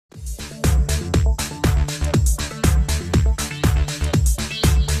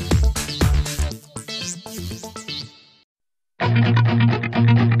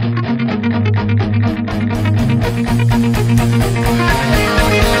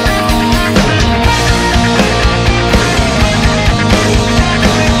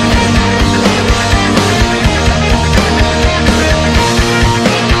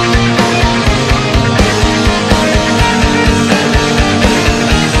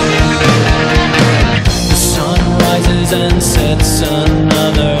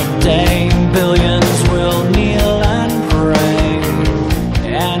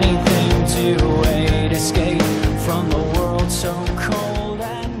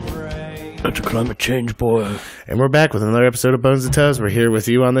That's a climate change, boy. And we're back with another episode of Bones and Toes. We're here with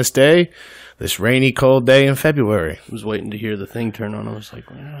you on this day, this rainy, cold day in February. I was waiting to hear the thing turn on. I was like,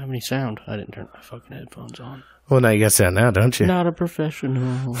 well, I don't have any sound. I didn't turn my fucking headphones on. Well, now you got sound now, don't you? Not a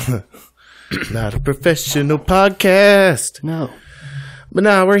professional. Not a professional podcast. No. But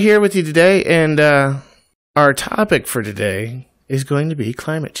no, we're here with you today, and our topic for today is going to be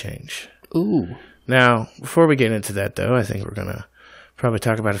climate change. Ooh. Now, before we get into that, though, I think we're going to probably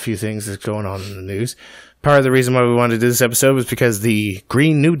talk about a few things that's going on in the news. Part of the reason why we wanted to do this episode was because the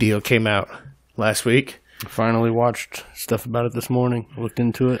Green New Deal came out last week. I finally watched stuff about it this morning. Looked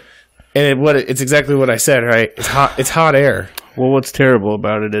into it. And it's exactly what I said, right? It's hot air. Well, what's terrible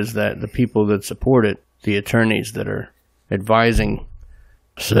about it is that the people that support it, the attorneys that are advising,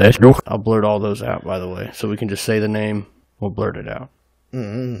 I'll blurt all those out, by the way, so we can just say the name. We'll blurt it out.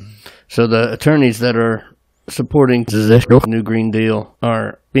 Mm-hmm. So the attorneys that are supporting the new Green Deal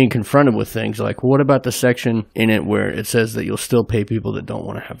are being confronted with things like, what about the section in it where it says that you'll still pay people that don't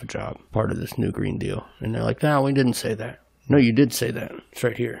want to have a job, part of this new Green Deal? And they're like, no, we didn't say that. No, you did say that. It's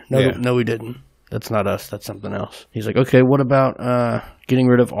right here. No, we didn't. That's not us. That's something else. He's like, okay, what about getting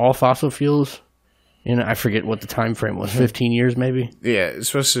rid of all fossil fuels? And I forget what the time frame was, 15 years maybe? Yeah, it's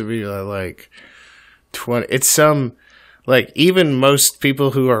supposed to be like 20. It's some, like, even most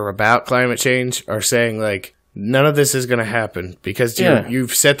people who are about climate change are saying, like, none of this is going to happen because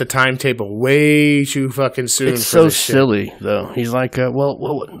you've set the timetable way too fucking soon. It's so silly, though. He's like,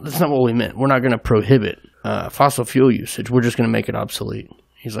 well, that's not what we meant. We're not going to prohibit fossil fuel usage. We're just going to make it obsolete.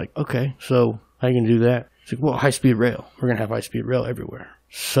 He's like, okay, so how are you going to do that? He's like, well, high-speed rail. We're going to have high-speed rail everywhere.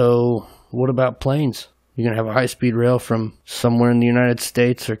 So what about planes? You're going to have a high-speed rail from somewhere in the United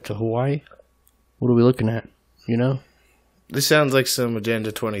States or to Hawaii? What are we looking at, you know? This sounds like some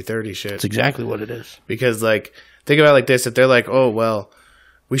Agenda 2030 shit. It's exactly what it is. Because, like, think about it like this. If they're like, oh, well,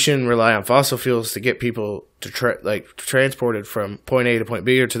 we shouldn't rely on fossil fuels to get people to transported from point A to point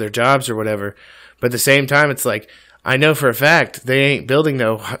B or to their jobs or whatever. But at the same time, it's like, I know for a fact they ain't building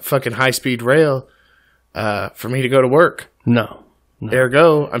no fucking high-speed rail for me to go to work. No.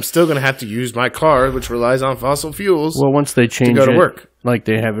 Ergo, I'm still going to have to use my car, which relies on fossil fuels. Well, once they change to go to work, like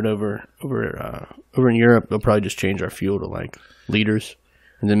they have it over in Europe, they'll probably just change our fuel to like liters,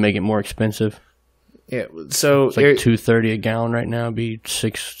 and then make it more expensive. Yeah, so it's like $2.30 a gallon right now. It'd be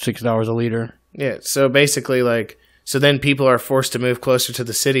 $6 a liter. Yeah, so basically, like, so then people are forced to move closer to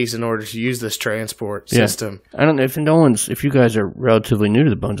the cities in order to use this transport system. I don't know if you guys are relatively new to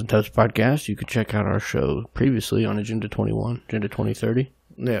the Bones and Toes podcast, you could check out our show previously on Agenda 2030.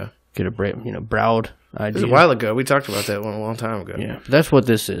 Yeah, get a Broward idea. It was a while ago. We talked about that one a long time ago. Yeah, but that's what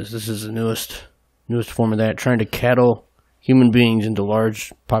this is. This is the newest form of that, trying to cattle human beings into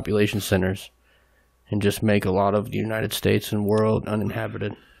large population centers and just make a lot of the United States and world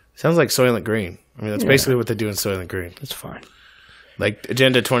uninhabited. Sounds like Soylent Green. I mean, that's basically what they do in Soylent Green. That's fine. Like,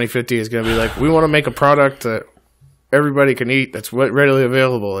 Agenda 2050 is going to be like, we want to make a product that everybody can eat that's readily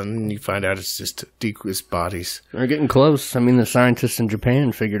available, and you find out it's just to decrease bodies. They're getting close. I mean, the scientists in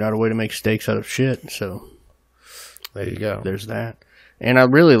Japan figured out a way to make steaks out of shit, so there you go. There's that. And I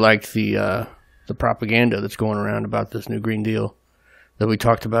really liked the propaganda that's going around about this new Green Deal that we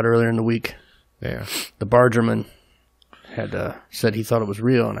talked about earlier in the week. Yeah. The bargerman had said he thought it was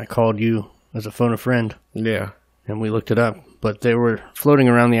real, and I called you as a phone a friend. Yeah. And we looked it up. But they were floating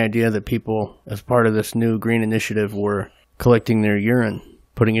around the idea that people, as part of this new green initiative, were collecting their urine,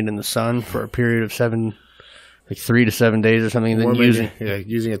 putting it in the sun for a period of 3 to 7 days or something, and then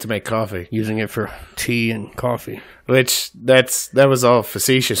using it to make coffee. Using it for tea and coffee. Which, that was all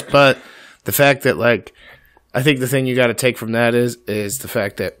facetious. But the fact that, like, I think the thing you got to take from that is the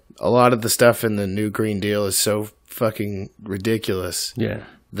fact that a lot of the stuff in the new Green Deal is so fucking ridiculous. Yeah.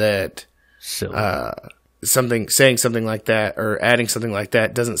 That silly. Saying something like that or adding something like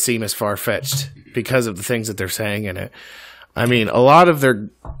that doesn't seem as far-fetched because of the things that they're saying in it. I mean, a lot of their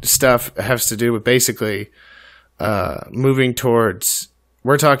stuff has to do with basically moving towards,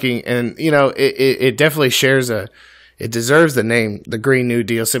 we're talking, and, you know, it definitely it deserves the name, the Green New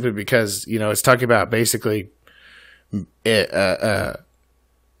Deal, simply because, you know, it's talking about basically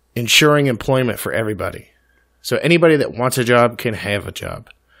ensuring employment for everybody. So anybody that wants a job can have a job.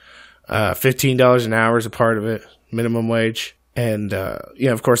 $15 an hour is a part of it, minimum wage. And,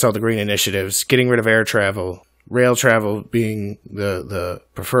 of course, all the green initiatives, getting rid of air travel, rail travel being the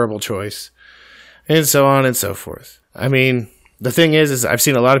preferable choice, and so on and so forth. I mean, the thing is I've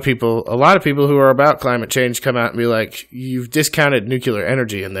seen a lot of people who are about climate change come out and be like, you've discounted nuclear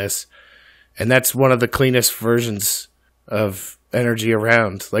energy in this, and that's one of the cleanest versions of energy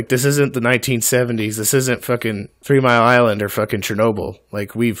around. Like, this isn't the 1970s. This isn't fucking 3 Mile Island or fucking Chernobyl.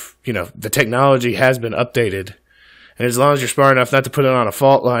 Like, the technology has been updated. And as long as you're smart enough not to put it on a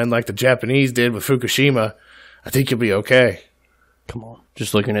fault line like the Japanese did with Fukushima, I think you'll be okay. Come on.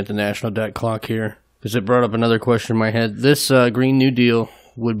 Just looking at the national debt clock here, because it brought up another question in my head. This Green New Deal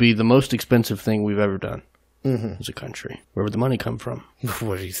would be the most expensive thing we've ever done as a country. Where would the money come from?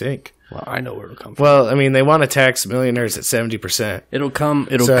 What do you think? Well, I know where it'll come from. Well, I mean, they want to tax millionaires at 70%. It'll come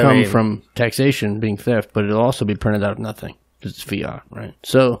from taxation being theft, but it'll also be printed out of nothing. It's fiat, right?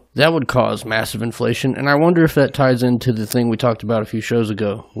 So that would cause massive inflation, and I wonder if that ties into the thing we talked about a few shows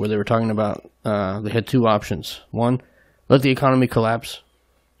ago, where they were talking about they had two options. One, let the economy collapse,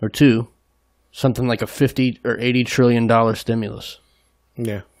 or two, something like a $50 or $80 trillion stimulus.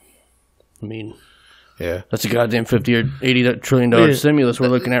 Yeah. I mean, yeah, that's a goddamn $50 or $80 trillion stimulus we're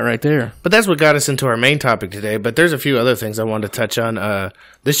looking at right there. But that's what got us into our main topic today, but there's a few other things I wanted to touch on.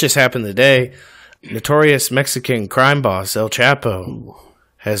 This just happened today. Notorious Mexican crime boss El Chapo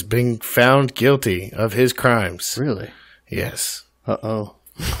has been found guilty of his crimes. Really? Yes. Uh-oh.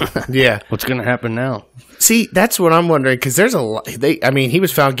 Yeah. What's going to happen now? See, that's what I'm wondering, because there's a lot. He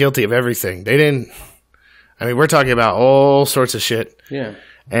was found guilty of everything. We're talking about all sorts of shit. Yeah.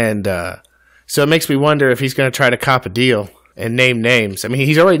 And so it makes me wonder if he's going to try to cop a deal and name names. I mean,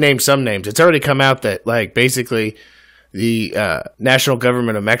 he's already named some names. It's already come out that, like, basically the national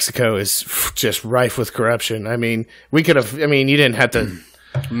government of Mexico is just rife with corruption. I mean, you didn't have to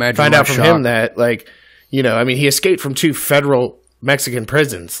find out from him that, like, he escaped from 2 federal Mexican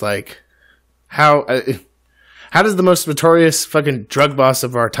prisons. Like, how does the most notorious fucking drug boss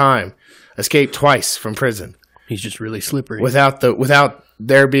of our time escape twice from prison? He's just really slippery. Without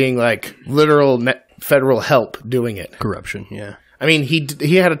there being, like, literal federal help doing it. Corruption, yeah. I mean,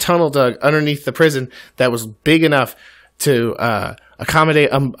 he had a tunnel dug underneath the prison that was big enough to accommodate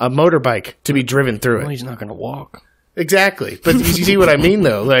a motorbike to be driven through it. Well, he's not going to walk. Exactly. But you see what I mean,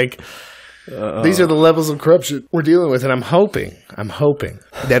 though? Like, these are the levels of corruption we're dealing with, and I'm hoping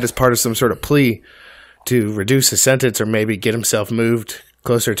that is part of some sort of plea to reduce his sentence or maybe get himself moved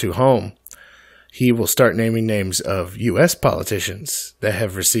closer to home. He will start naming names of U.S. politicians that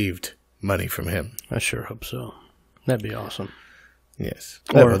have received money from him. I sure hope so. That'd be awesome. Yes.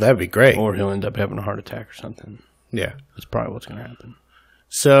 That'd be great. Or he'll end up having a heart attack or something. Yeah. That's probably what's going to happen.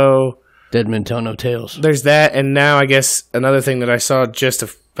 So dead men tell no tales. There's that, and now I guess another thing that I saw just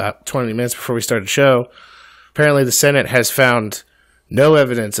about 20 minutes before we started the show, apparently the Senate has found no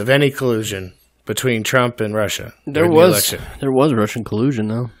evidence of any collusion between Trump and Russia. There was Russian collusion,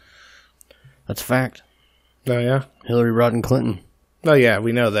 though. That's a fact. Oh, yeah? Hillary Rodham Clinton. Oh, yeah,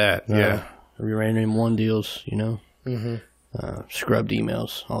 we know that. Yeah. Uranium One deals, Mm-hmm. Scrubbed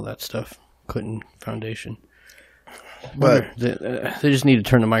emails, all that stuff. Clinton Foundation. But they just need to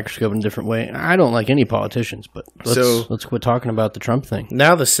turn the microscope in a different way. I don't like any politicians, but let's quit talking about the Trump thing.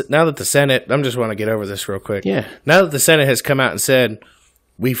 Now that the Senate, I just want to get over this real quick. Yeah. Now that the Senate has come out and said,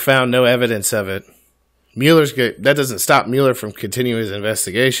 we found no evidence of it, Mueller's good. That doesn't stop Mueller from continuing his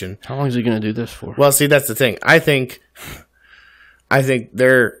investigation. How long is he going to do this for? Well, see, that's the thing. I think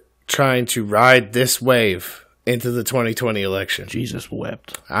they're trying to ride this wave into the 2020 election. Jesus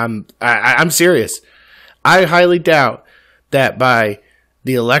wept. I'm serious. I highly doubt that by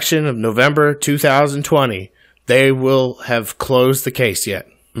the election of November 2020, they will have closed the case yet.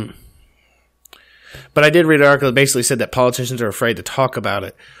 Mm. But I did read an article that basically said that politicians are afraid to talk about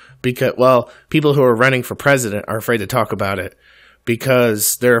it because, people who are running for president are afraid to talk about it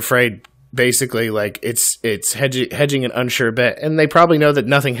because they're afraid, basically, like it's hedging an unsure bet, and they probably know that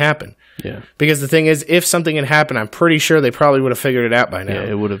nothing happened. Yeah. Because the thing is, if something had happened, I'm pretty sure they probably would have figured it out by now. Yeah,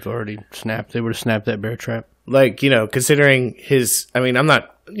 it would have already snapped. They would have snapped that bear trap. Like, considering his, I'm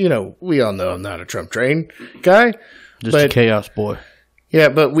not, we all know I'm not a Trump train guy. Just a chaos boy. Yeah,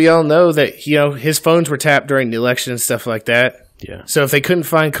 but we all know that, his phones were tapped during the election and stuff like that. Yeah. So if they couldn't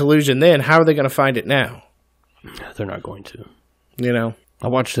find collusion then, how are they going to find it now? They're not going to. I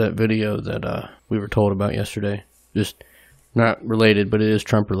watched that video that we were told about yesterday. Just not related, but it is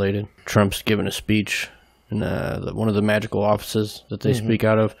Trump related. Trump's giving a speech in one of the magical offices that they speak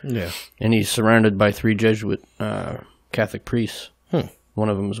out of. Yeah. And he's surrounded by 3 Jesuit Catholic priests. Hmm. One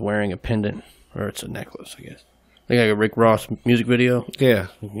of them is wearing a pendant, or it's a necklace, I guess. Like a Rick Ross music video. Yeah.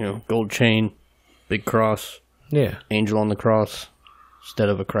 Gold chain, big cross. Yeah. Angel on the cross instead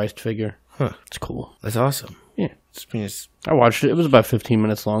of a Christ figure. Huh. It's cool. That's awesome. Yeah. I watched it. It was about 15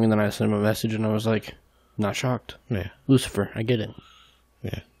 minutes long, and then I sent him a message, and I was like, not shocked. Yeah. Lucifer, I get it.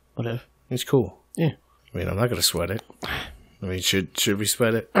 Yeah. Whatever. It's cool. Yeah. I'm not going to sweat it. I mean, should we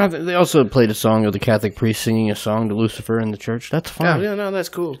sweat it? They also played a song of the Catholic priest singing a song to Lucifer in the church. That's fine. Oh, yeah, no, that's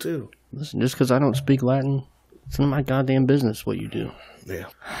cool, too. Listen, just because I don't speak Latin, it's none of my goddamn business what you do. Yeah.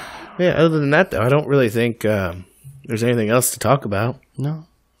 Yeah, other than that, though, I don't really think there's anything else to talk about. No.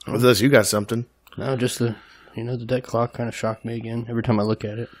 Unless you got something. No, just the debt clock kind of shocked me again every time I look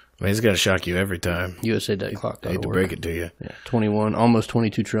at it. I mean, it's going to shock you every time. USA debt clock. I hate to break it to you. Yeah, 21, almost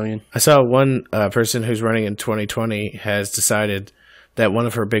 22 trillion. I saw one person who's running in 2020 has decided that one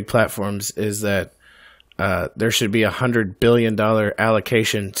of her big platforms is that there should be $100 billion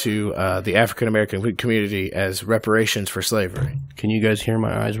allocation to the African American community as reparations for slavery. Can you guys hear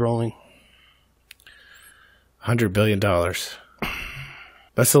my eyes rolling? $100 billion.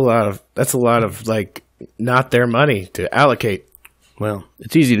 That's a lot of like not their money to allocate. Well,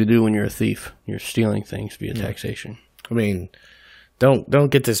 it's easy to do when you're a thief. You're stealing things via taxation. I mean,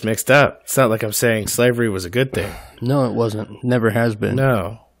 don't get this mixed up. It's not like I'm saying slavery was a good thing. No, it wasn't. Never has been.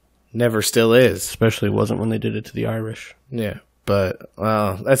 No. Never still is. Especially wasn't when they did it to the Irish. Yeah. But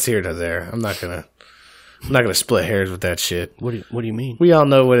well, that's here to there. I'm not gonna split hairs with that shit. What do you mean? We all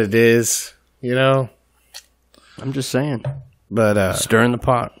know what it is, you know? I'm just saying. But stirring the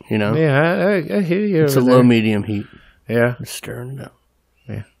pot, you know? Yeah, I hear you. It's a low medium heat. Yeah. Just stirring it up.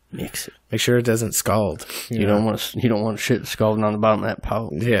 Yeah. Mix it. Make sure it doesn't scald. You don't want shit scalding on the bottom of that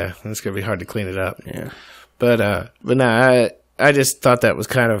pot. Yeah, it's gonna be hard to clean it up. Yeah. But no, I just thought that was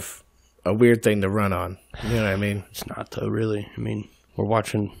kind of a weird thing to run on. You know what I mean? It's not though, really. I mean, we're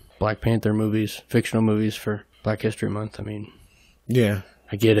watching Black Panther movies, fictional movies for Black History Month. I mean, yeah,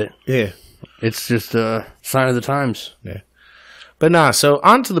 I get it. Yeah. It's just a sign of the times. Yeah. But nah, so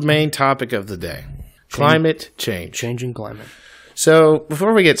on to the main topic of the day. Climate change. Changing climate. So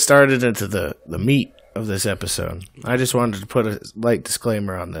before we get started into the meat of this episode, I just wanted to put a light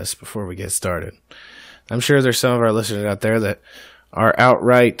disclaimer on this before we get started. I'm sure there's some of our listeners out there that are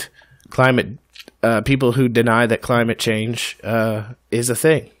outright climate people who deny that climate change is a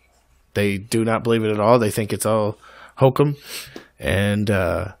thing. They do not believe it at all. They think it's all hokum and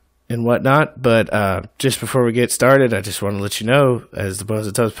whatnot. But just before we get started, I just want to let you know, as the Bones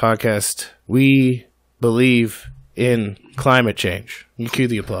and Tubs podcast, we believe in climate change. You cue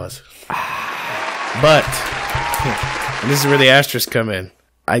the applause. But, and this is where the asterisks come in,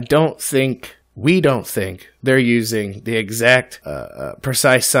 we don't think they're using the exact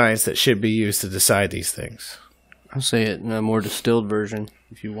precise science that should be used to decide these things. I'll say it in a more distilled version,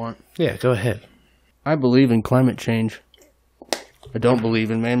 if you want. Yeah, go ahead. I believe in climate change. I don't believe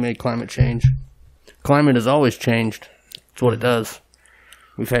in man-made climate change. Climate has always changed. That's what it does.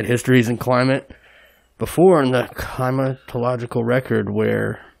 We've had histories in climate before in the climatological record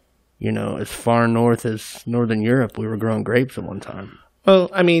where, as far north as Northern Europe, we were growing grapes at one time.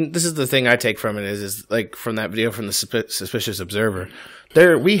 Well, I mean, this is the thing I take from it is like from that video from the Suspicious Observer.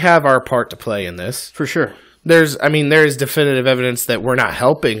 We have our part to play in this. For sure. There is definitive evidence that we're not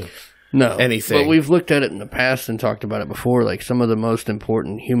helping anything. But we've looked at it in the past and talked about it before. Like some of the most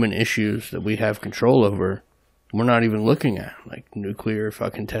important human issues that we have control over, we're not even looking at, like nuclear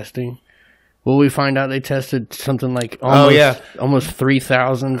fucking testing. Well, we find out they tested something like almost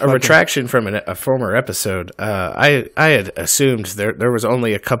 3,000. A retraction from a former episode. I had assumed there was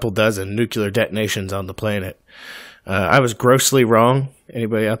only a couple dozen nuclear detonations on the planet. I was grossly wrong.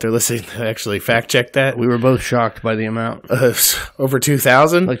 Anybody out there listening actually fact check that? We were both shocked by the amount. Over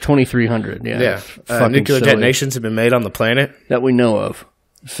 2,000? Like 2,300, yeah. Yeah. Nuclear detonations have been made on the planet? That we know of.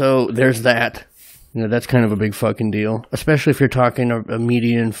 So there's that. That's kind of a big fucking deal. Especially if you're talking a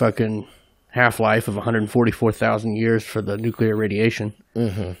median fucking half-life of 144,000 years for the nuclear radiation.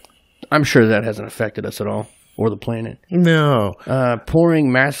 Mm-hmm. I'm sure that hasn't affected us at all, or the planet. No.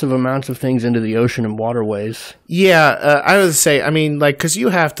 Pouring massive amounts of things into the ocean and waterways. Yeah, I would say, because you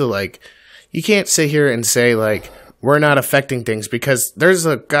have to, you can't sit here and say, we're not affecting things, because there's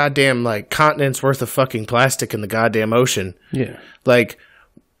a goddamn, continent's worth of fucking plastic in the goddamn ocean. Yeah.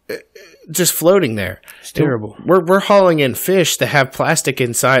 Just floating there. It's terrible. We're hauling in fish that have plastic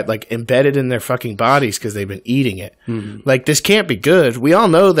inside, embedded in their fucking bodies because they've been eating it. Mm-hmm. This can't be good. We all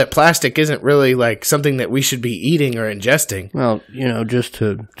know that plastic isn't really something that we should be eating or ingesting. Well, just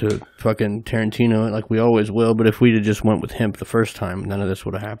to fucking Tarantino it like we always will, but if we'd have just went with hemp the first time, none of this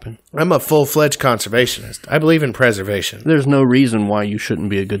would have happened. I'm a full-fledged conservationist. I believe in preservation. There's no reason why you shouldn't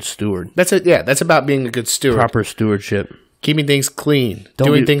be a good steward. That's it. Yeah, that's about being a good steward. Proper stewardship. Keeping things clean.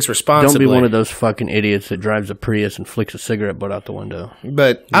 Doing things responsibly. Don't be one of those fucking idiots that drives a Prius and flicks a cigarette butt out the window.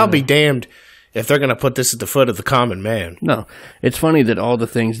 But I'll be damned if they're going to put this at the foot of the common man. No. It's funny that all the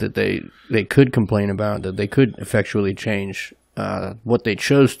things that they could complain about, that they could effectually change, what they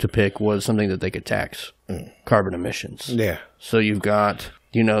chose to pick was something that they could tax. carbon emissions. Yeah. So you've got,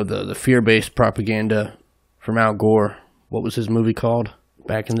 the fear-based propaganda from Al Gore. What was his movie called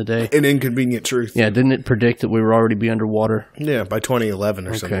back in the day? An Inconvenient Truth. Yeah, didn't it predict that we would already be underwater? Yeah, by 2011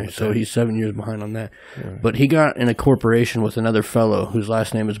 or something. Okay, so he's 7 years behind on that. Yeah. But he got in a corporation with another fellow whose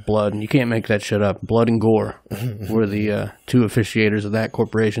last name is Blood, and you can't make that shit up. Blood and Gore were the two officiators of that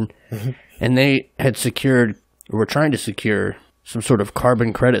corporation. And they had were trying to secure some sort of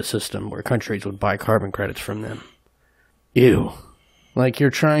carbon credit system where countries would buy carbon credits from them. Ew. Like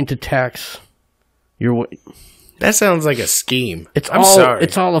you're trying to tax your... That sounds like a scheme. I'm sorry.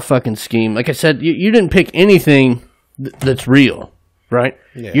 It's all a fucking scheme. Like I said, you didn't pick anything that's real, right?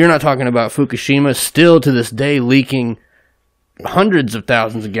 Yeah. You're not talking about Fukushima still to this day leaking hundreds of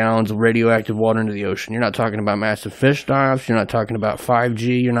thousands of gallons of radioactive water into the ocean. You're not talking about massive fish die-offs. You're not talking about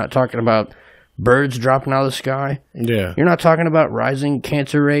 5G. You're not talking about birds dropping out of the sky. Yeah. You're not talking about rising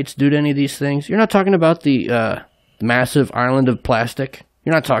cancer rates due to any of these things. You're not talking about the massive island of plastic.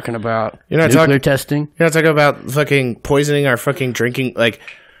 You're not talking about nuclear testing. You're not talking about fucking poisoning our fucking drinking, like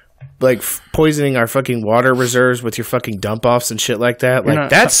poisoning our fucking water reserves with your fucking dump-offs and shit like that. Like,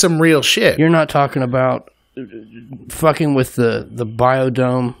 that's some real shit. You're not talking about fucking with the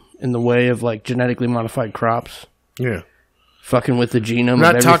biodome in the way of, like, genetically modified crops. Yeah. Fucking with the genome. I'm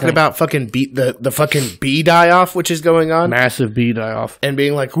not talking about fucking the fucking bee die-off, which is going on. Massive bee die-off. And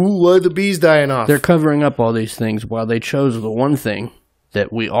being like, ooh, why are the bees dying off? They're covering up all these things while they chose the one thing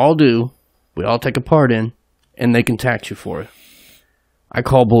that we all do, we all take a part in, and they can tax you for it. I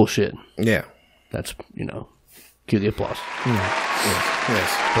call bullshit. Yeah. That's, cue the applause.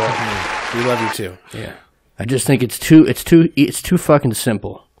 Yes. Well, we love you too. Yeah. I just think it's too fucking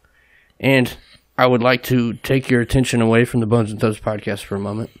simple. And I would like to take your attention away from the Bones and Toast podcast for a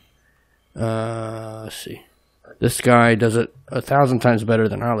moment. Let's see. This guy does it 1,000 times better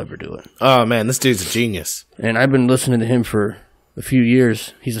than I'll ever do it. Oh, man, this dude's a genius. And I've been listening to him for a few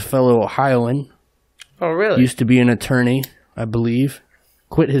years. He's a fellow Ohioan. Oh, really? Used to be an attorney, I believe.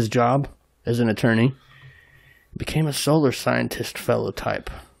 Quit his job as an attorney. Became a solar scientist fellow type.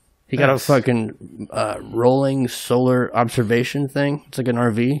 He got a fucking rolling solar observation thing. It's like an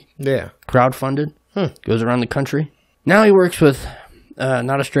RV. Yeah. Crowdfunded. Goes around the country. Now he works with,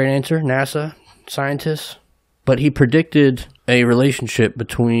 not a straight answer, NASA scientists. But he predicted a relationship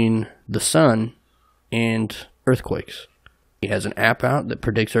between the sun and earthquakes. He has an app out that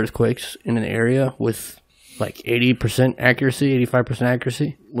predicts earthquakes in an area with like 80% accuracy, 85%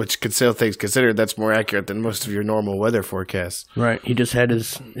 accuracy. Which, all things considered, that's more accurate than most of your normal weather forecasts. Right. He just had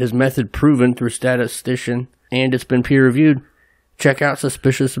his method proven through a statistician, and it's been peer-reviewed. Check out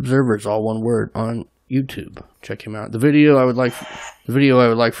Suspicious Observers, all one word, on YouTube. Check him out. The video I would like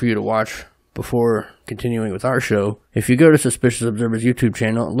for you to watch before continuing with our show, if you go to Suspicious Observers YouTube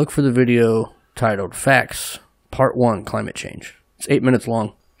channel, look for the video titled Facts, Part 1, Climate Change. It's 8 minutes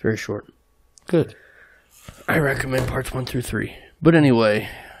long. Very short. Good. I recommend parts 1 through 3. But anyway,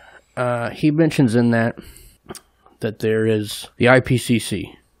 he mentions in that there is the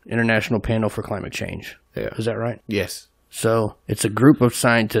IPCC, International Panel for Climate Change. Yeah. Is that right? Yes. So it's a group of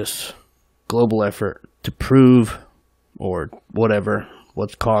scientists, global effort, to prove or whatever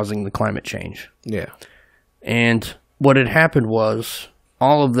what's causing the climate change. Yeah. And what had happened was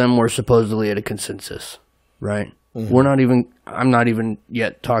all of them were supposedly at a consensus. Right? Mm-hmm. I'm not even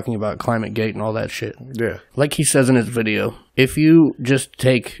yet talking about ClimateGate and all that shit. Yeah. Like he says in his video, if you just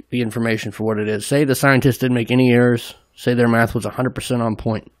take the information for what it is, say the scientists didn't make any errors, say their math was 100% on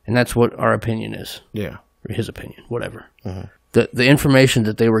point, and that's what our opinion is. Yeah. Or his opinion, whatever. Mm-hmm. The information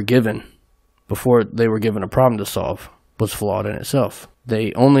that they were given before they were given a problem to solve was flawed in itself.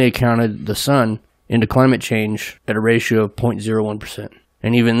 They only accounted the sun into climate change at a ratio of 0.01%.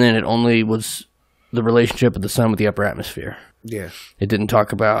 And even then, it only was the relationship of the sun with the upper atmosphere. Yeah. It didn't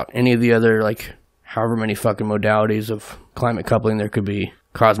talk about any of the other, like, however many fucking modalities of climate coupling there could be,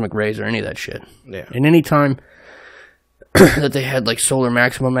 cosmic rays or any of that shit. Yeah. And any time that they had, like, solar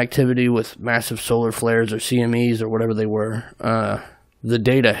maximum activity with massive solar flares or CMEs or whatever they were, the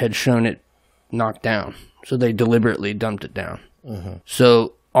data had shown it knocked down. So they deliberately dumped it down. Mm-hmm.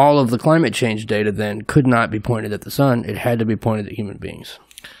 So all of the climate change data then could not be pointed at the sun. It had to be pointed at human beings.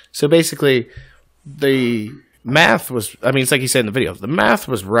 So basically, the math was, it's like you said in the video, the math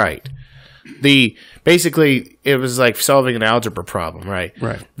was right. Basically, it was like solving an algebra problem, right?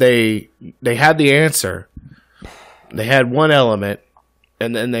 Right. They had the answer. They had one element,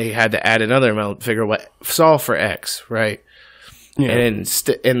 and then they had to add another element, solve for X, right? Yeah.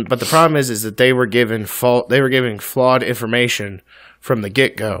 But the problem is that they were giving flawed information from the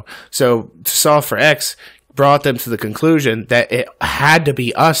get-go. So to solve for X, brought them to the conclusion that it had to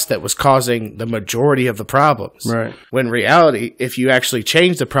be us that was causing the majority of the problems. Right. When in reality, if you actually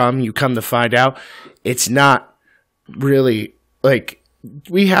change the problem, you come to find out it's not really like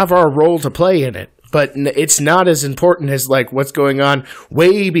we have our role to play in it, but it's not as important as like what's going on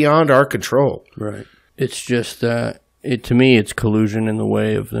way beyond our control. Right. It's just to me, it's collusion in the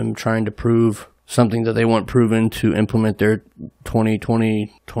way of them trying to prove something that they want proven to implement their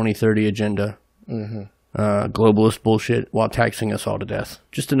 2020, 2030 agenda. Mm-hmm. Globalist bullshit while taxing us all to death.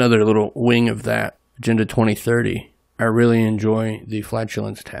 Just another little wing of that Agenda 2030. I really enjoy the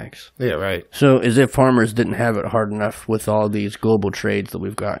flatulence tax. Yeah, right. So as if farmers didn't have it hard enough with all these global trades that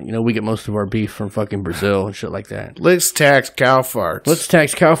we've got. You know, we get most of our beef from fucking Brazil and shit like that. Let's tax cow farts. Let's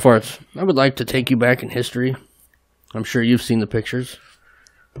tax cow farts. I would like to take you back in history. I'm sure you've seen the pictures.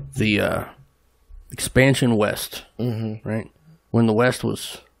 The expansion west, right? When the west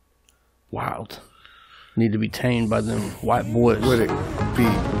was wild. Need to be tamed by them white boys. Would it be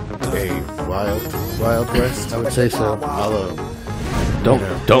a wild west? I would say so.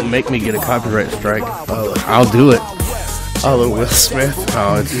 Don't make me get a copyright strike. I'll do it. Will Smith.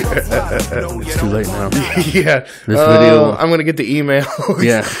 Oh, it's too late now. Yeah. This video. I'm gonna get the email.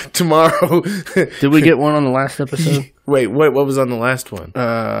 Yeah. Tomorrow. Did we get one on the last episode? Wait, what was on the last one?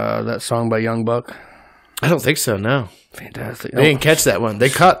 That song by Young Buck. I don't think so. No. Fantastic. They didn't catch that one. They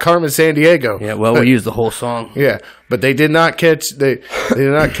caught Carmen Sandiego. Yeah, well, we used the whole song. Yeah, but they did not catch. They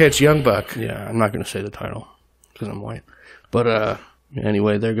did not catch Young Buck. Yeah, I'm not going to say the title because I'm white. But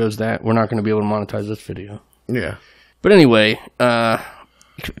anyway, there goes that. We're not going to be able to monetize this video. Yeah. But anyway,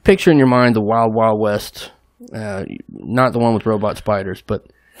 picture in your mind the Wild Wild West, not the one with robot spiders, but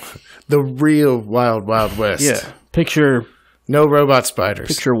the real Wild Wild West. Yeah. Picture no robot spiders.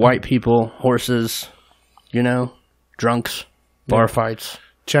 Picture white people, horses, drunks, bar fights,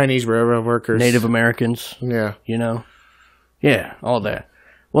 Chinese railroad workers, Native Americans. Yeah. Yeah, all that.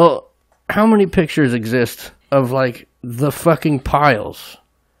 Well, how many pictures exist of like the fucking piles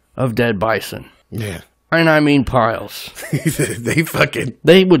of dead bison? Yeah. And I mean piles.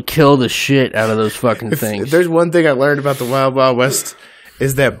 They would kill the shit out of those fucking things. If there's one thing I learned about the Wild Wild West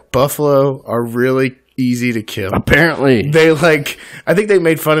is that buffalo are really easy to kill. Apparently. I think they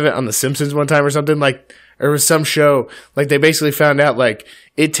made fun of it on The Simpsons one time or something. Like, there was some show, like, they basically found out, like,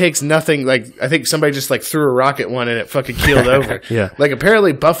 it takes nothing. Like, I think somebody just, like, threw a rock at one and it fucking keeled over. Yeah. Like,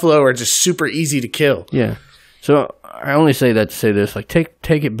 apparently buffalo are just super easy to kill. Yeah. So, I only say that to say this. Like,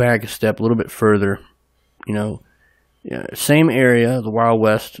 take it back a step, a little bit further. Same area, the Wild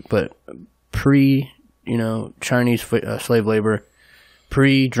West, but Chinese slave labor,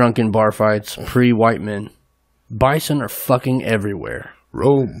 pre-drunken bar fights, pre-white men. Bison are fucking everywhere.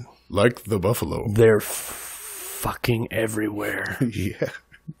 Roam like the buffalo. They're fucking everywhere. Yeah.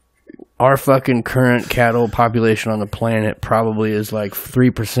 Our fucking current cattle population on the planet probably is like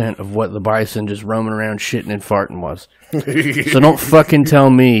 3% of what the bison just roaming around shitting and farting was. So don't fucking tell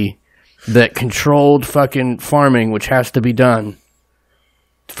me that controlled fucking farming, which has to be done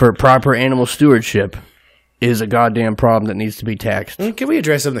for proper animal stewardship, is a goddamn problem that needs to be taxed. Can we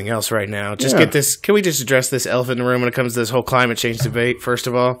address something else right now? Can we just address this elephant in the room when it comes to this whole climate change debate, first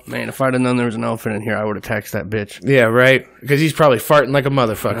of all? Man, if I'd have known there was an elephant in here, I would have taxed that bitch. Yeah, right? Because he's probably farting like a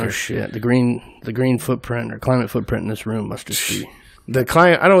motherfucker. Oh, shit. The green footprint or climate footprint in this room must just be...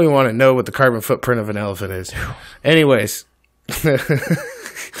 I don't even want to know what the carbon footprint of an elephant is. Anyways.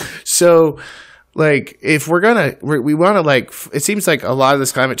 So... Like, if we want to, like, it seems like a lot of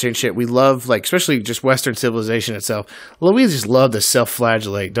this climate change shit, we love, like, especially just Western civilization itself. Well, we just love to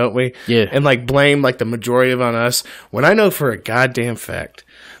self-flagellate, don't we? Yeah. And, like, blame, like, the majority of on us. When I know for a goddamn fact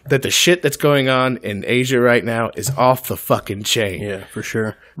that the shit that's going on in Asia right now is off the fucking chain. Yeah, for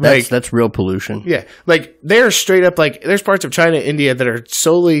sure. That's real pollution. Yeah. Like, they're straight up, like, there's parts of China and India that are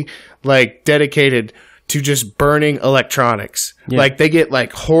solely, like, dedicated to just burning electronics. Yeah. Like, they get,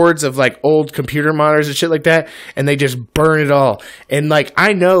 like, hordes of, like, old computer monitors and shit like that, and they just burn it all. And, like,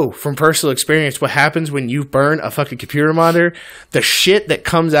 I know from personal experience what happens when you burn a fucking computer monitor. The shit that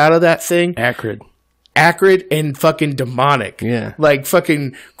comes out of that thing. Acrid and fucking demonic. Yeah. Like,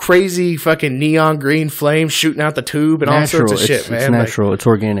 fucking crazy fucking neon green flames shooting out the tube and natural. All sorts of shit, man. It's natural. It's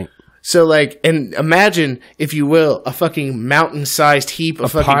organic. So, like, and imagine, if you will, a fucking mountain-sized heap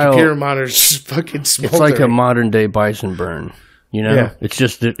of fucking computer monitors fucking smoldering. It's like a modern-day bison burn, Yeah. It's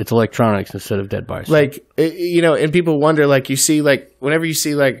just, it's electronics instead of dead bison. Like, and people wonder, like, you see, like, whenever you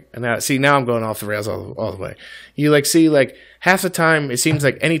see, like, now I'm going off the rails all the way. You, like, see, like, half the time, it seems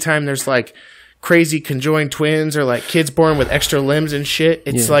like anytime there's, like, crazy conjoined twins or, like, kids born with extra limbs and shit,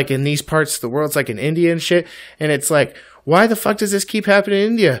 it's, like, in these parts of the world, it's, like, in India and shit, and it's, like, why the fuck does this keep happening in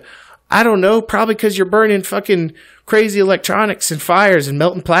India? I don't know. Probably because you're burning fucking crazy electronics and fires and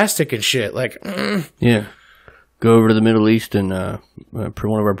melting plastic and shit. Like, yeah. Go over to the Middle East, and for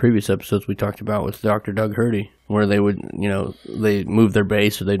one of our previous episodes we talked about with Dr. Doug Hurdy, where they would, they move their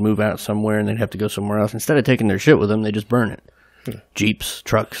base or they'd move out somewhere and they'd have to go somewhere else. Instead of taking their shit with them, they just burn it. Jeeps,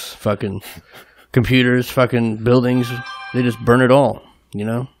 trucks, fucking computers, fucking buildings. They just burn it all,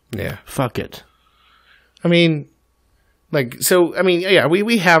 Yeah. Fuck it. I mean,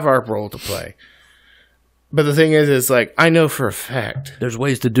 we have our role to play. But the thing is like, I know for a fact. There's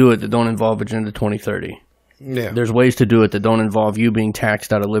ways to do it that don't involve Agenda 2030. Yeah. There's ways to do it that don't involve you being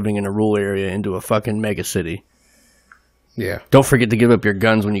taxed out of living in a rural area into a fucking mega city. Yeah. Don't forget to give up your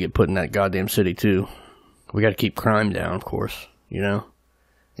guns when you get put in that goddamn city, too. We got to keep crime down, of course,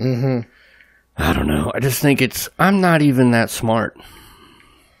 Mm-hmm. I don't know. I just think I'm not even that smart.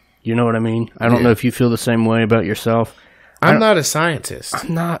 You know what I mean? I don't know if you feel the same way about yourself. I'm not a scientist.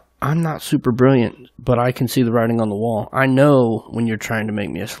 I'm not super brilliant, but I can see the writing on the wall. I know when you're trying to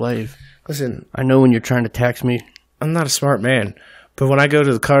make me a slave. Listen, I know when you're trying to tax me. I'm not a smart man, but when I go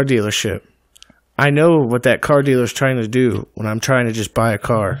to the car dealership, I know what that car dealer's trying to do when I'm trying to just buy a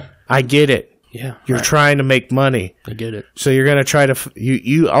car. I get it. Yeah. You're trying to make money. I get it. So you're going to try to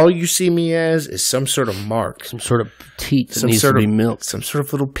all you see me as is some sort of mark. Some sort of teat that needs to be milked. Some sort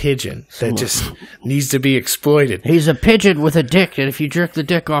of little pigeon that just needs to be exploited. He's a pigeon with a dick, and if you jerk the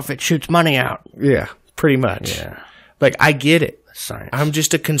dick off, it shoots money out. Yeah, pretty much. Yeah. Like, I get it. Science. I'm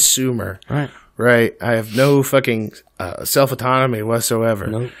just a consumer. Right. I have no fucking self-autonomy whatsoever.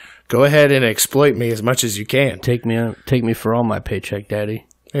 Nope. Go ahead and exploit me as much as you can. Take me for all my paycheck, Daddy.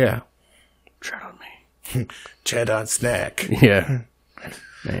 Yeah. Tread on me. Tread on snack. Yeah.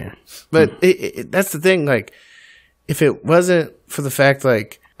 Man. But that's the thing. Like, if it wasn't for the fact,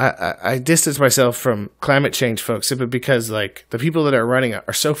 like, I distance myself from climate change folks simply because, like, the people that are running it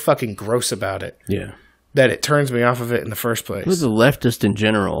are so fucking gross about it. Yeah. That it turns me off of it in the first place. With the leftists in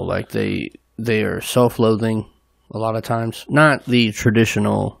general, like, they are self-loathing a lot of times. Not the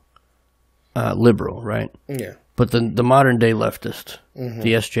traditional liberal, right? Yeah. But the modern-day leftist,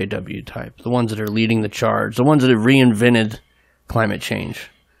 the SJW type, the ones that are leading the charge, the ones that have reinvented climate change.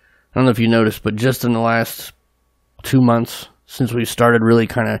 I don't know if you noticed, but just in the last 2 months, since we started really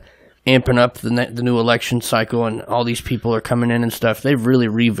kind of amping up the new election cycle and all these people are coming in and stuff, they've really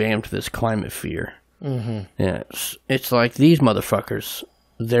revamped this climate fear. Yeah, it's like these motherfuckers,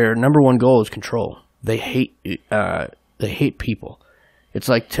 their number one goal is control. They hate people. It's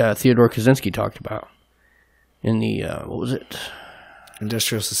like Theodore Kaczynski talked about in the, what was it?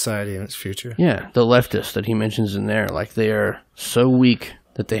 Industrial Society and Its Future. Yeah, the leftists that he mentions in there. Like, they are so weak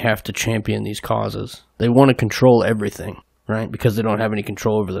that they have to champion these causes. They want to control everything, right? Because they don't have any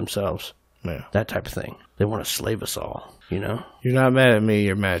control over themselves. Yeah. That type of thing. They want to slave us all, You're not mad at me,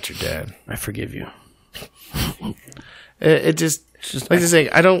 you're mad at your dad. I forgive you. It just like to say,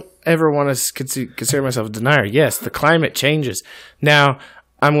 I don't ever want to consider myself a denier. Yes, the climate changes. Now,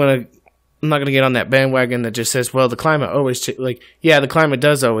 I'm not going to get on that bandwagon that just says, well, the climate always yeah, the climate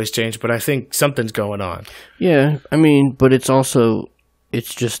does always change, but I think something's going on. Yeah, I mean, but it's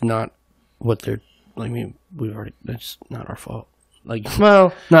just not what they're, that's not our fault. Like,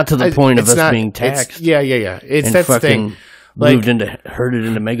 well, not to the point of us being taxed. Yeah. It's that's the thing. Herded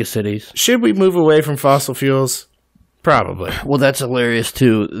into megacities. Should we move away from fossil fuels? Probably. Well, that's hilarious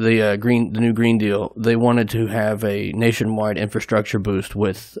too. The new Green Deal. They wanted to have a nationwide infrastructure boost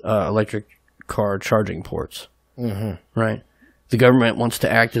with electric car charging ports. Right. The government wants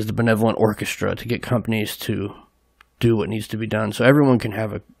to act as the benevolent orchestra to get companies to do what needs to be done, so everyone can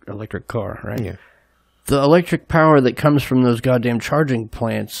have an electric car. Right. Yeah. The electric power that comes from those goddamn charging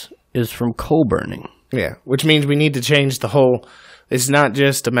plants is from coal burning. Yeah, which means we need to change the whole. It's not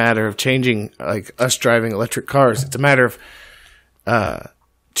just a matter of changing, like, us driving electric cars. It's a matter of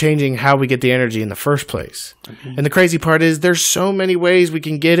changing how we get the energy in the first place. And the crazy part is there's so many ways we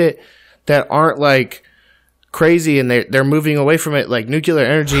can get it that aren't, like, crazy, and they're moving away from it. Like, nuclear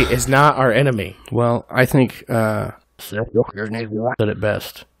energy is not our enemy. Well, I think said it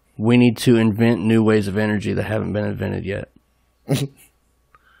best. We need to invent new ways of energy that haven't been invented yet.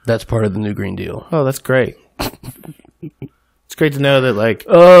 That's part of the new Green Deal. Oh, that's great. It's great to know that, like,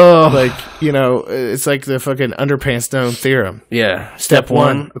 it's like the fucking underpants stone theorem. Yeah. Step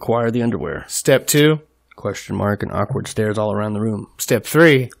 1, acquire the underwear. Step 2, question mark and awkward stares all around the room. Step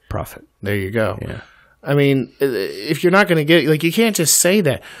 3, profit. There you go. Yeah. I mean, if you're not going to get, like, you can't just say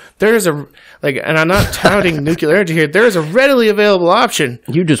that. There is and I'm not touting nuclear energy here. There is a readily available option.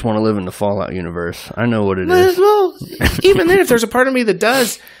 You just want to live in the Fallout universe. I know what it is. Well, even then, if there's a part of me that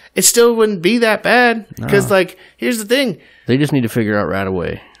does, it still wouldn't be that bad. Because, here's the thing. They just need to figure out right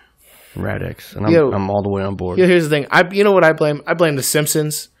away. Radix, and I'm all the way on board. Here's the thing. You know what I blame? I blame The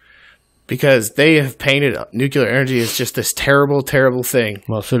Simpsons because they have painted nuclear energy as just this terrible, terrible thing.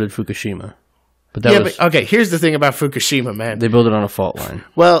 Well, so did Fukushima. But that was, okay, here's the thing about Fukushima, man. They built it on a fault line.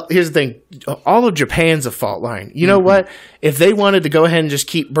 Well, here's the thing. All of Japan's a fault line. You know what? If they wanted to go ahead and just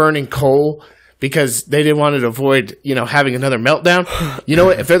keep burning coal because they didn't want to avoid, having another meltdown, you know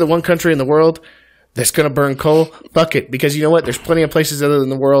what? If they're the one country in the world that's going to burn coal, fuck it. Because you know what? There's plenty of places other than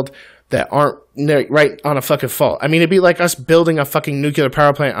the world that aren't right on a fucking fault. I mean, it'd be like us building a fucking nuclear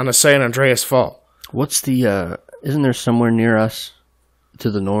power plant on a San Andreas fault. What's the, isn't there somewhere near us to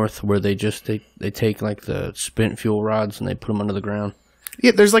the north where they take like the spent fuel rods and they put them under the ground?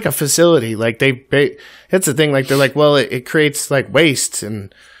 Yeah, there's like a facility. Like that's the thing. Like they're like, well, it creates like waste.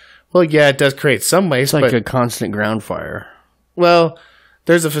 And, well, yeah, it does create some waste. It's like a constant ground fire. Well,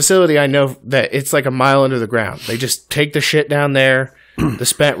 there's a facility I know that it's like a mile under the ground. They just take the shit down there, the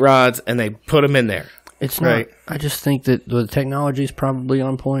spent rods, and they put them in there. It's not. I just think that the technology is probably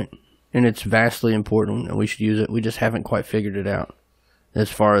on point, and it's vastly important, and we should use it. We just haven't quite figured it out. As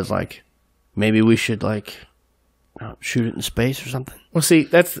far as like, maybe we should like shoot it in space or something. Well, see,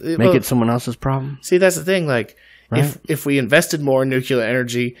 make it someone else's problem. See, that's the thing. Like, right? if we invested more in nuclear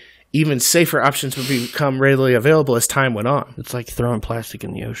energy, even safer options would become readily available as time went on. It's like throwing plastic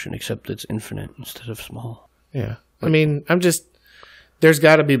in the ocean, except it's infinite instead of small. Yeah, I mean, there's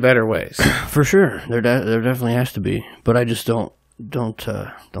got to be better ways. For sure, there definitely has to be. But I just don't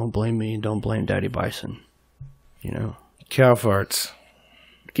blame me. Don't blame Daddy Bison. Cow farts.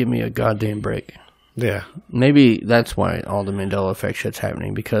 Give me a goddamn break. Yeah. Maybe that's why all the Mandela effect shit's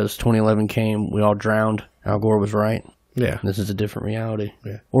happening, because 2011 came, we all drowned. Al Gore was right. Yeah. This is a different reality.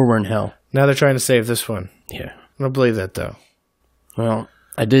 Yeah. Or we're in hell. Now they're trying to save this one. Yeah. I don't believe that, though. Well,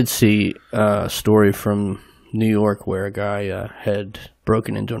 I did see a story from New York where a guy had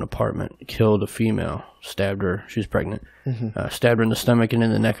broken into an apartment, killed a female, stabbed her. She was pregnant. Stabbed her in the stomach and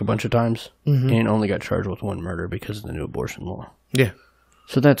in the neck a bunch of times, and only got charged with one murder because of the new abortion law. Yeah.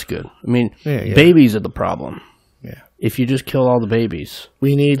 So that's good. I mean, babies are the problem. Yeah. If you just kill all the babies,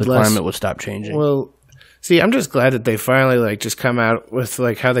 the climate would stop changing. Well, see, I'm just glad that they finally just come out with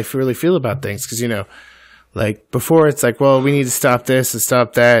how they really feel about things, because before it's like, well, we need to stop this and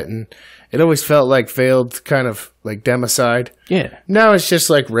stop that, and it always felt like failed kind of democide. Yeah. Now it's just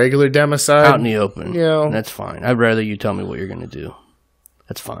like regular democide. Out in the open. That's fine. I'd rather you tell me what you're going to do.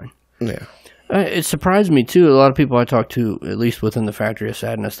 That's fine. Yeah. It surprised me, too. A lot of people I talked to, at least within the Factory of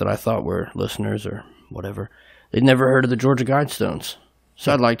Sadness that I thought were listeners or whatever, they'd never heard of the Georgia Guidestones.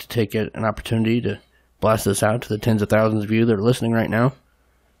 So I'd like to take an opportunity to blast this out to the tens of thousands of you that are listening right now.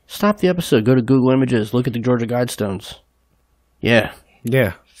 Stop the episode. Go to Google Images. Look at the Georgia Guidestones. Yeah.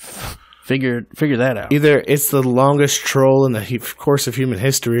 Yeah. Figure that out. Either it's the longest troll in the course of human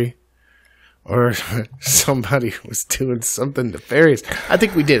history, or somebody was doing something nefarious. I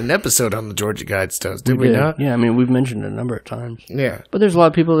think we did an episode on the Georgia Guidestones, did we not? Yeah, I mean, we've mentioned it a number of times. Yeah. But there's a lot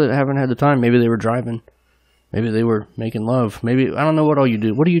of people that haven't had the time. Maybe they were driving. Maybe they were making love. Maybe, I don't know what all you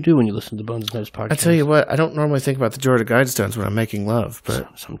do. What do you do when you listen to the Bones and Nose podcast? I tell you what, I don't normally think about the Georgia Guidestones when I'm making love,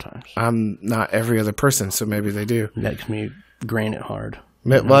 but sometimes. I'm not every other person, so maybe they do. Makes me grain it hard.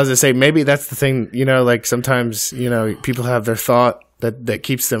 Well, as I say, maybe that's the thing, sometimes, people have their thought that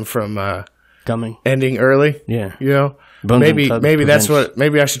keeps them from coming ending early. Yeah. Maybe that's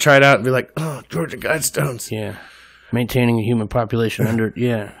maybe I should try it out and be like, oh, Georgia Guidestones. Yeah. Maintaining a human population under,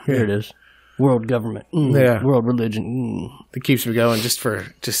 here it is. World government. World religion. That keeps me going just for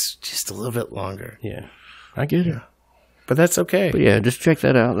just a little bit longer. Yeah. I get it. But that's okay. But yeah, just check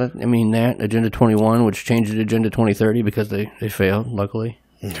that out. That Agenda 21, which changed to Agenda 2030 because they failed, luckily.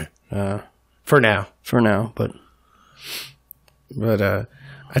 For now. But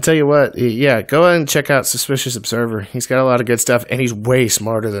I tell you what, go ahead and check out Suspicious Observer. He's got a lot of good stuff, and he's way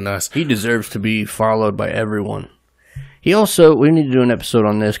smarter than us. He deserves to be followed by everyone. He also, we need to do an episode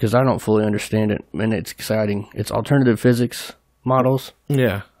on this because I don't fully understand it, and it's exciting. It's alternative physics models.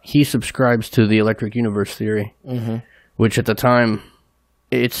 Yeah. He subscribes to the electric universe theory, which at the time,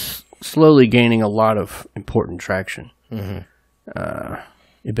 it's slowly gaining a lot of important traction.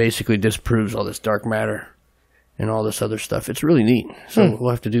 It basically disproves all this dark matter and all this other stuff. It's really neat. So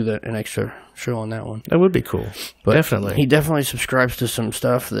we'll have to do an extra show on that one. That would be cool. But definitely. He definitely subscribes to some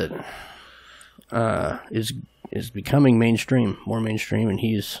stuff that is becoming more mainstream, and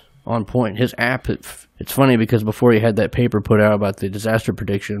he's on point. His app, it's funny because before he had that paper put out about the disaster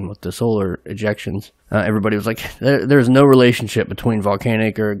prediction with the solar ejections, everybody was like, there's no relationship between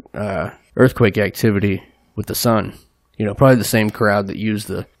volcanic or earthquake activity with the sun. Probably the same crowd that used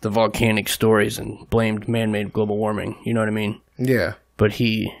the volcanic stories and blamed man-made global warming. You know what I mean? Yeah. But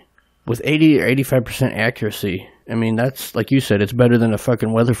he with 80 or 85% accuracy. I mean, that's, like you said, it's better than a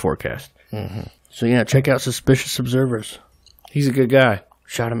fucking weather forecast. Mm-hmm. So, yeah, check out Suspicious Observers. He's a good guy.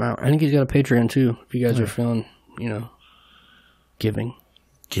 Shout him out. I think he's got a Patreon, too, if you guys are feeling, giving.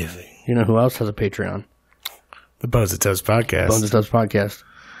 You know who else has a Patreon? The Bones and Tubs Podcast. Bones and Tubs Podcast.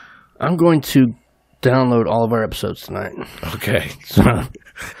 I'm going to download all of our episodes tonight. Okay. So,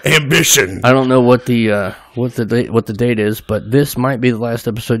 ambition. I don't know what the date is, but this might be the last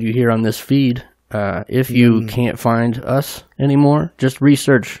episode you hear on this feed. If you can't find us anymore, just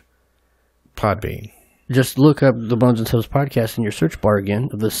research Podbean. Just look up the Bones and Tubs Podcast in your search bar again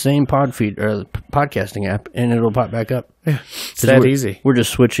of the same pod feed or the podcasting app, and it'll pop back up. Yeah, it's that easy. We're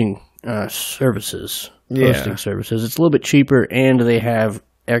just switching services, hosting services. It's a little bit cheaper, and they have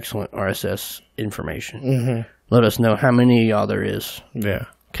excellent RSS information. Mm-hmm. Let us know how many of y'all there is. Yeah.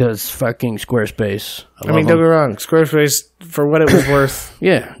 Because fucking Squarespace. I mean, don't get me wrong. Squarespace, for what it was worth,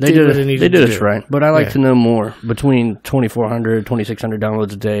 yeah, they did it right. But I like to know more. Between 2,400, 2,600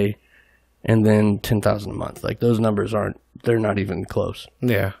 downloads a day, and then 10,000 a month. Like, those numbers they're not even close.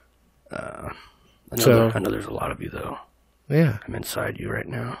 Yeah. I know there's a lot of you, though. Yeah. I'm inside you right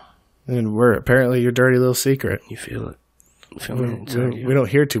now. And we're apparently your dirty little secret. You feel it. We don't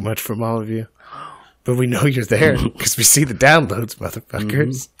hear too much from all of you. But we know you're there because we see the downloads,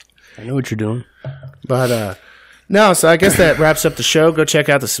 motherfuckers. I know what you're doing. But, no, so I guess that wraps up the show. Go check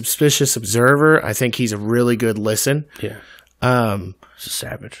out the Suspicious Observer. I think he's a really good listen. Yeah. It's a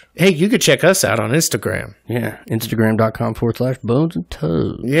savage. Hey, you could check us out on Instagram. Yeah. Instagram.com/Bones and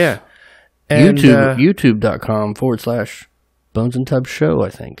Tubs. Yeah. And, YouTube.com/Bones and Tubs Show, I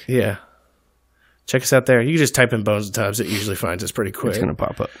think. Yeah. Check us out there. You can just type in Bones and Tubs. It usually finds us pretty quick. It's going to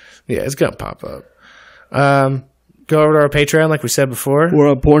pop up. Yeah, it's going to pop up. Go over to our Patreon, like we said before. We're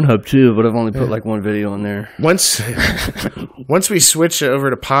on Pornhub, too, but I've only put like one video on there. Once we switch over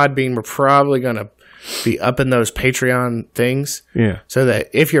to Podbean, we're probably going to be upping those Patreon things. Yeah. So that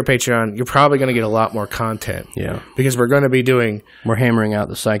if you're a Patreon, you're probably going to get a lot more content. Yeah. Because we're going to be doing... We're hammering out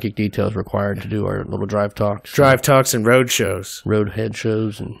the psychic details required to do our little drive talks. Drive talks and road shows. Road head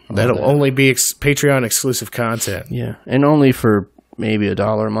shows. And that'll only be Patreon exclusive content. Yeah. And only for maybe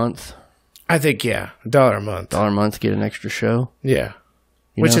 $1 a month. I think, yeah. $1 a month. $1 a month, get an extra show. Yeah.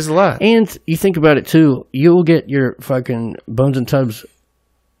 Which is a lot. And you think about it, too. You'll get your fucking Bones and Tubs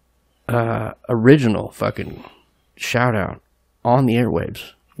original fucking shout out on the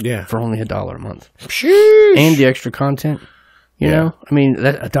airwaves. Yeah. For only $1 a month. Sheesh. And the extra content. You know? I mean,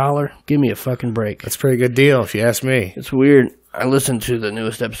 that $1, give me a fucking break. That's a pretty good deal, if you ask me. It's weird. I listened to the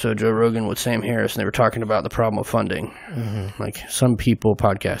newest episode, Joe Rogan with Sam Harris, and they were talking about the problem of funding. Mm-hmm. Like, some people,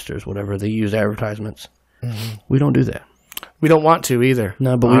 podcasters, whatever, they use advertisements. Mm-hmm. We don't do that. We don't want to either.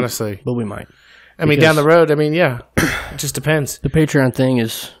 No, but honestly. But we might. I mean, down the road, yeah. It just depends. The Patreon thing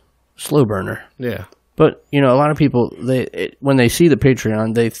is slow burner. Yeah. But, a lot of people, when they see the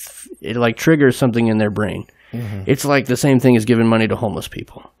Patreon, it like triggers something in their brain. Mm-hmm. It's like the same thing as giving money to homeless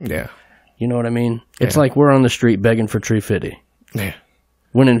people. Yeah. You know what I mean? It's like we're on the street begging for tree fitty. Yeah.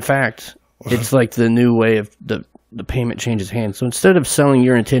 When in fact, it's like the new way of the payment changes hands. So instead of selling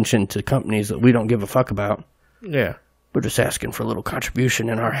your intention to companies that we don't give a fuck about, we're just asking for a little contribution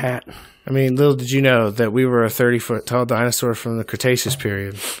in our hat. I mean, little did you know that we were a 30-foot tall dinosaur from the Cretaceous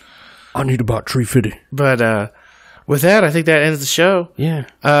period. I need about tree fitty. But with that, I think that ends the show. Yeah.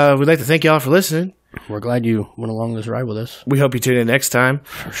 We'd like to thank y'all for listening. We're glad you went along this ride with us. We hope you tune in next time.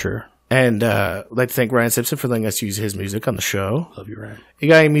 For sure. And we'd like to thank Ryan Simpson for letting us use his music on the show. Love you, Ryan. You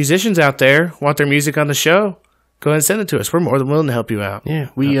got any musicians out there want their music on the show? Go ahead and send it to us. We're more than willing to help you out. Yeah,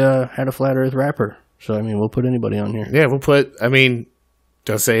 we had a Flat Earth rapper. So, we'll put anybody on here. Yeah,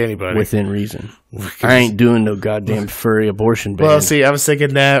 don't say anybody. Within reason. I ain't doing no goddamn furry abortion band. Well, see, I was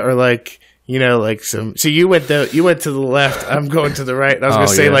thinking that, or some. See, you went to the left. I'm going to the right. I was going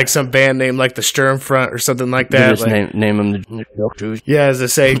to say like some band name, like the Sturmfront or something like that. Just name them the. Yeah, as I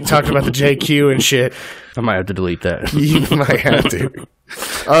say, talking about the JQ and shit. I might have to delete that. You might have to.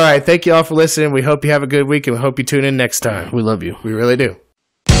 All right, thank you all for listening. We hope you have a good week, and we hope you tune in next time. We love you. We really do.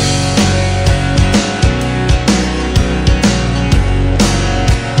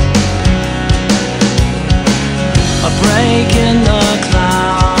 A break in the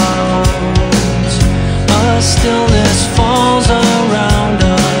clouds, a stillness falls around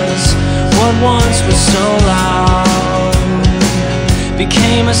us. What once was so loud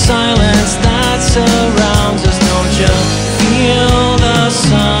became a silence that surrounds us. Don't you feel the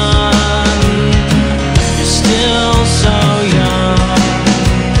sun? You're still so young.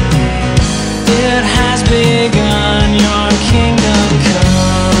 It has begun, your kingdom come.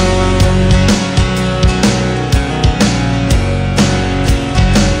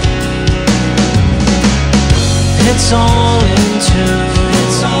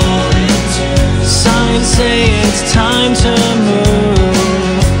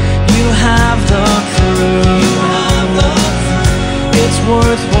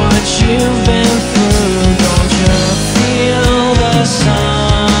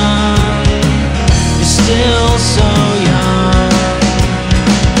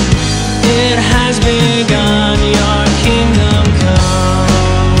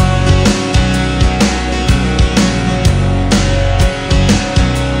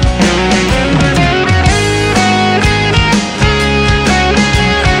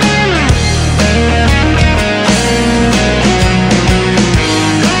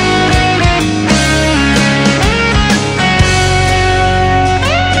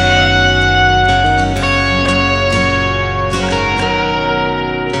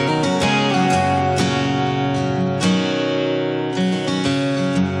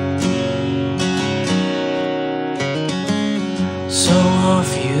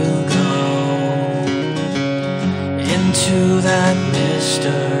 off you go into that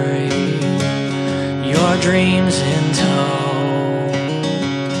mystery, your dreams in tow,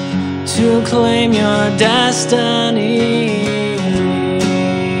 to claim your destiny.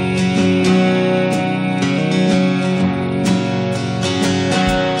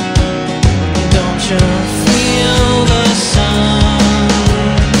 Don't you feel the sun?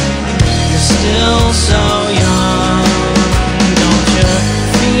 You're still so young. Don't you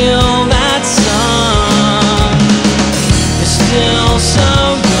feel that sun? You're still so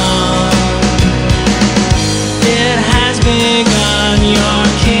young. It has begun. Your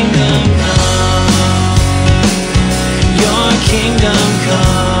kingdom come. Your kingdom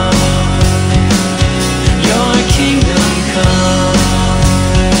come.